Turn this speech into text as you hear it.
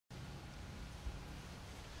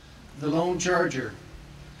The Lone Charger.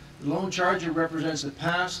 The Lone Charger represents the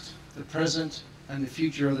past, the present, and the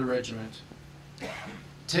future of the regiment.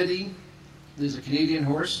 Teddy is a Canadian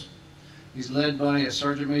horse. He's led by a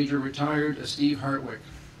Sergeant Major retired, Steve Hartwick.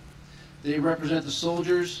 They represent the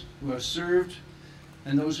soldiers who have served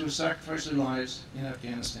and those who have sacrificed their lives in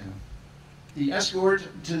Afghanistan. The escort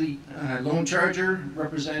to the Lone Charger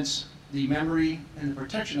represents the memory and the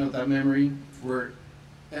protection of that memory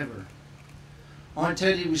forever. On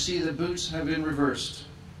Teddy, we see the boots have been reversed.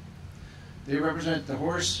 They represent the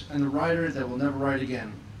horse and the rider that will never ride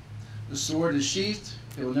again. The sword is sheathed.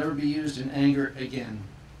 It will never be used in anger again.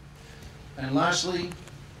 And lastly,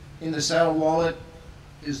 in the saddle wallet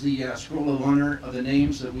is the scroll of honor of the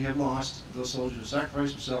names that we have lost, those soldiers who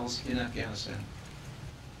sacrificed themselves in Afghanistan.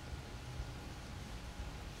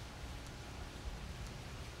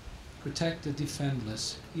 Protect the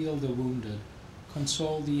defendless, heal the wounded,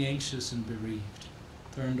 console the anxious and bereaved,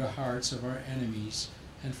 turn the hearts of our enemies,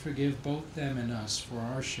 and forgive both them and us for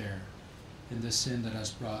our share in the sin that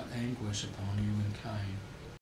has brought anguish upon humankind.